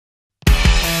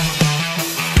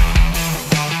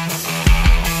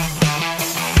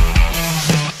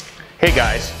Hey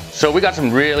guys, so we got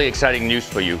some really exciting news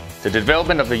for you. The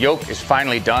development of the yoke is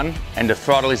finally done and the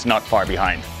throttle is not far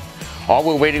behind. All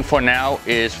we're waiting for now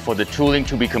is for the tooling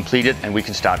to be completed and we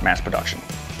can start mass production.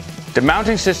 The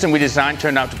mounting system we designed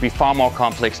turned out to be far more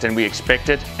complex than we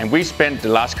expected, and we spent the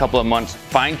last couple of months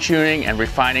fine-tuning and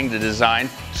refining the design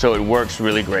so it works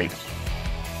really great.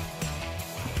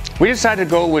 We decided to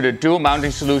go with a dual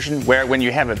mounting solution where when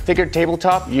you have a thicker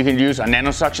tabletop, you can use our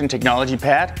nanosuction technology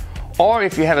pad, or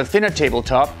if you have a thinner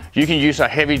tabletop, you can use our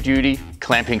heavy-duty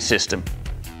clamping system.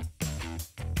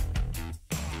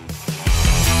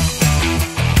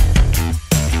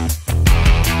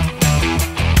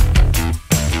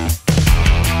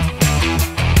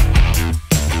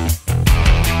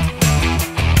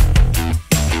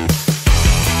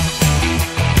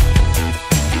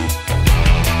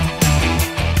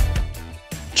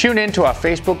 Tune in to our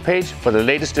Facebook page for the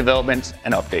latest developments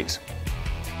and updates.